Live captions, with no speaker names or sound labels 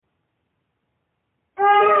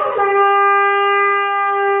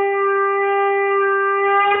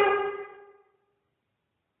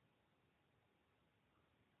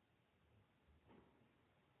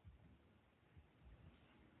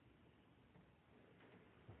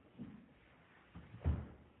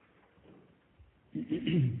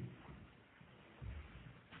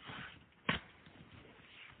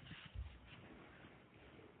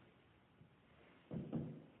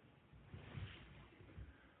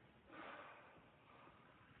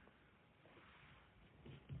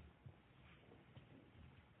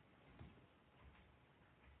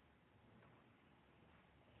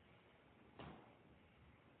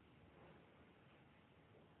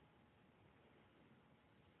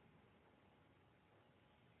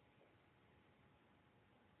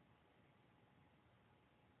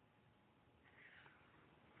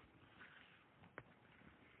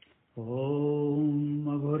Om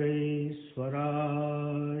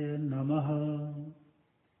Aghoreswaraya Namaha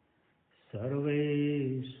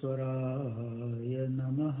Sarveswaraya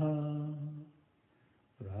Namaha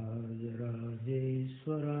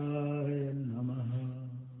Rajarajeshwaraya Namaha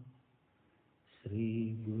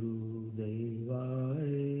Sri Guru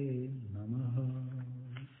Devaya Namaha.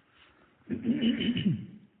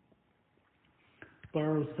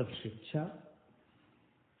 Pearls of Shiksha,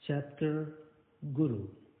 Chapter Guru.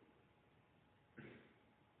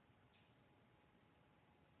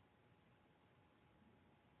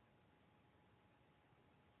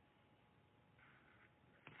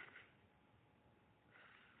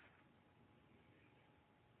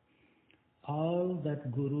 All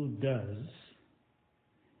that Guru does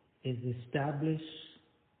is establish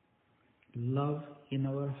love in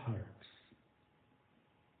our hearts,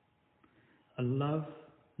 a love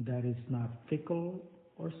that is not fickle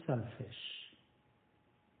or selfish.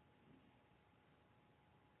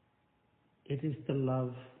 It is the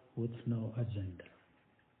love with no agenda.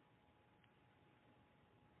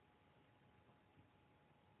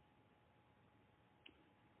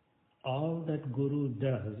 All that Guru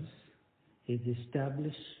does is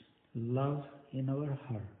establish love in our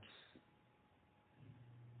hearts,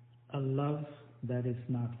 a love that is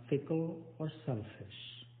not fickle or selfish.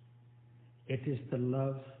 It is the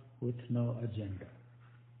love with no agenda.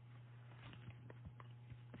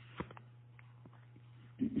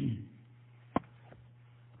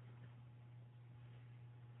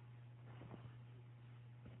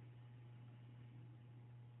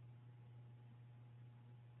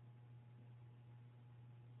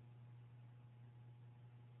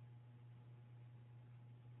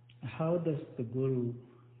 How does the Guru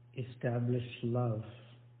establish love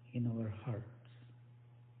in our hearts?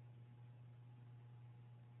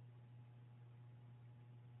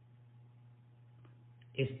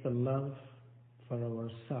 It's the love for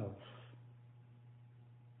ourselves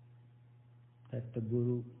that the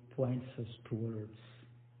Guru points us towards.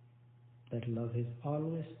 That love is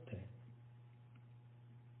always there.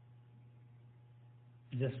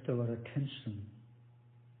 Just our attention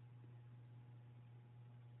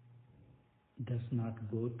does not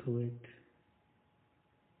go to it.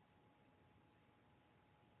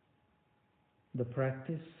 The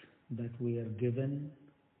practice that we are given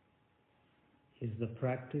is the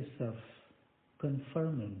practice of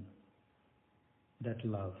confirming that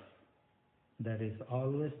love that is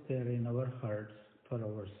always there in our hearts for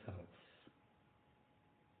ourselves.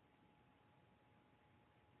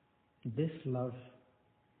 This love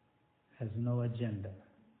has no agenda.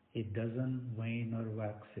 It doesn't wane or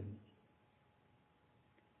wax in.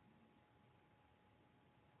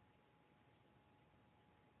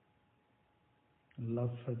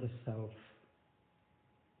 Love for the self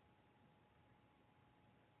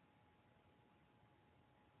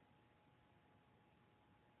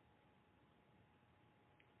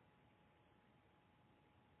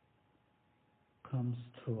comes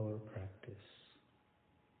through our practice.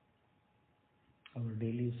 Our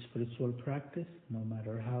daily spiritual practice, no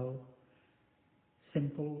matter how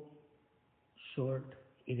simple, short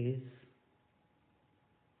it is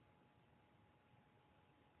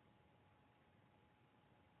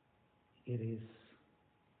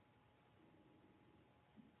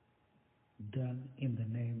done in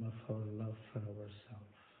the name of our love for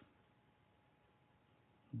ourselves.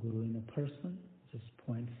 Guru in a person just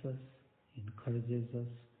points us, encourages us,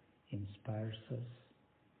 inspires us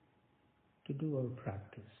to do our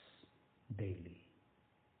practice daily.